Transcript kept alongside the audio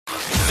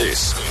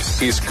This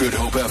is Good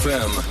Hope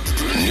FM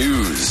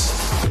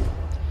News.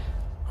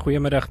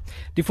 Goeiemiddag.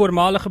 Die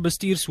voormalige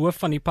bestuurshoof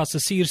van die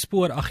Passasier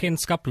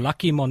spooragentskap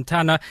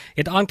Montana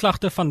het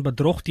aanklagte van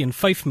bedrog teen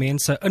 5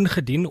 mense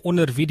ingedien,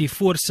 onder wie die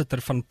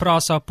voorsitter van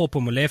Prasa, Popo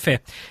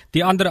Molefe.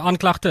 Die ander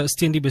aanklagte is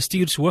teen die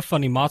bestuurshoof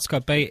van die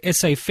maatskappy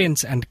SA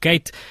Fence and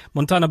Gate.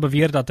 Montana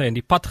beweer dat hy in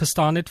die pad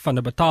gestaan het van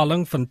 'n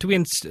betaling van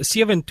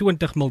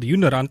 27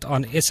 miljoen rand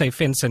aan SA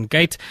Fence and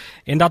Gate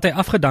en dat hy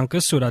afgedank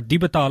is sodat die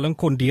betaling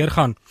kon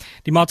deurgaan.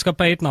 Die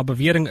maatskappy het na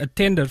bewering 'n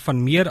tender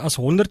van meer as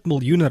 100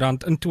 miljoen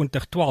rand in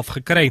 2012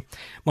 gekry.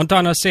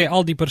 Montana sê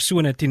al die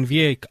persone teen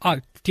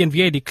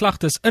wie hy die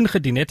klagtes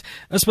ingedien het,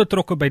 is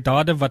betrokke by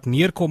dade wat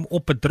neerkom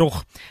op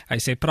bedrog. Hy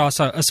sê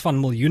Prasa is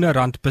van miljoene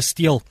rand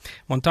besteel.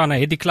 Montana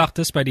het die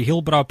klagtes by die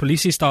Hillbrow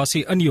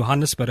polisiestasie in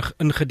Johannesburg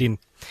ingedien.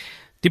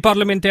 Die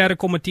parlementêre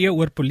komitee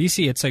oor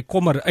polisie het sy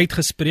kommer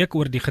uitgespreek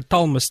oor die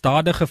getal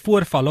misdadige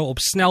voorvalle op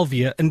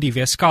snelweë in die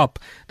Wes-Kaap.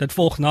 Dit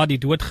volg na die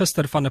dood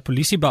gister van 'n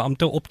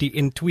polisiebeampte op die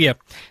N2.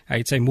 Hy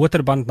het sy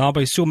motorband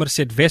naby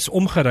Somerset Wes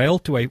omgeruil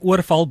toe hy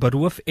oorval,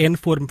 beroof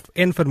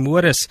en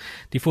vermoor is.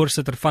 Die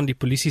voorsitter van die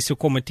polisie se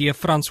komitee,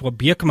 François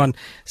Beekman,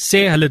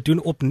 sê hulle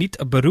doen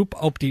opnuut 'n beroep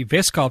op die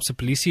Wes-Kaapse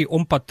polisie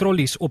om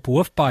patrollies op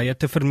hoofpaaie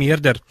te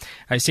vermeerder.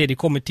 Hy sê die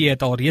komitee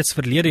het al reeds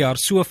verlede jaar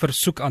so 'n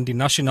versoek aan die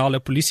nasionale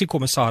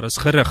polisiekommissaris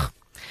gerig.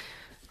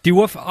 Die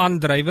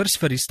hoofaandrywers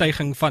vir die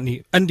styging van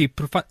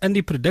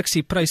die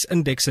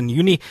produksieprysindeks in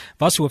Junie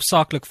was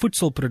hoofsaaklik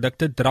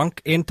voedselprodukte,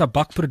 drank en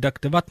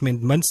tabakprodukte wat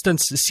met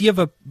minstens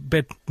 7%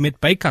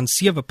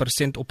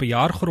 op 'n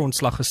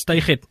jaargrondslag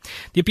gestyg het.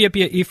 Die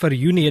PPI vir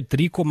Junie het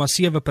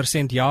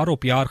 3,7% jaar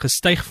op jaar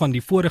gestyg van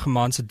die vorige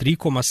maand se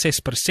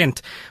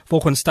 3,6%.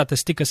 Volgens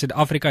Statistiek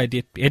Suid-Afrika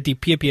het die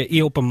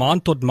PPI op 'n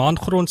maand tot maand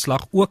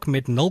grondslag ook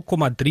met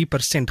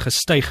 0,3%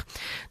 gestyg.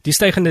 Die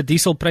stygende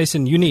dieselprys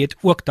in Junie het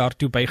ook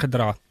daartoe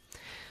bygedra.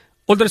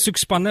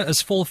 Ondersoekspanne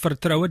is vol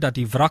vertroue dat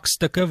die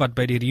wrakstukke wat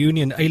by die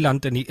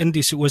Reunion-eiland in die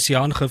Indiese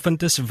Oseaan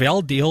gevind is,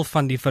 wel deel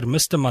van die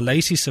vermiste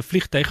Maleisiese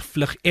vliegtuig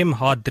vlug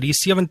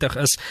MH370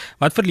 is,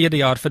 wat verlede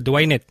jaar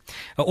verdwyn het.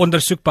 'n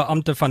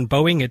Ondersoekbeampte van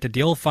Boeing het 'n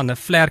deel van 'n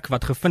vlerk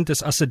wat gevind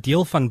is as 'n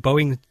deel van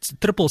Boeing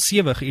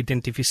 777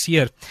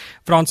 geïdentifiseer.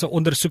 Franse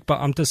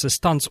ondersoekbeamptes is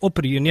tans op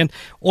Reunion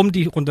om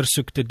die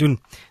ondersoek te doen.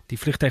 Die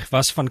vliegtuig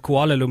was van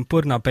Kuala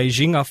Lumpur na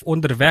Beijing af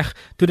onderweg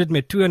toe dit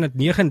met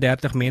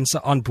 239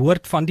 mense aan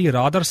boord van die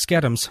radarskerms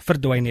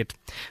verdwyn het.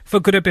 Vir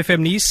Good Hope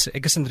FM nuus,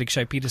 ek is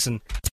Hendrik Petersen.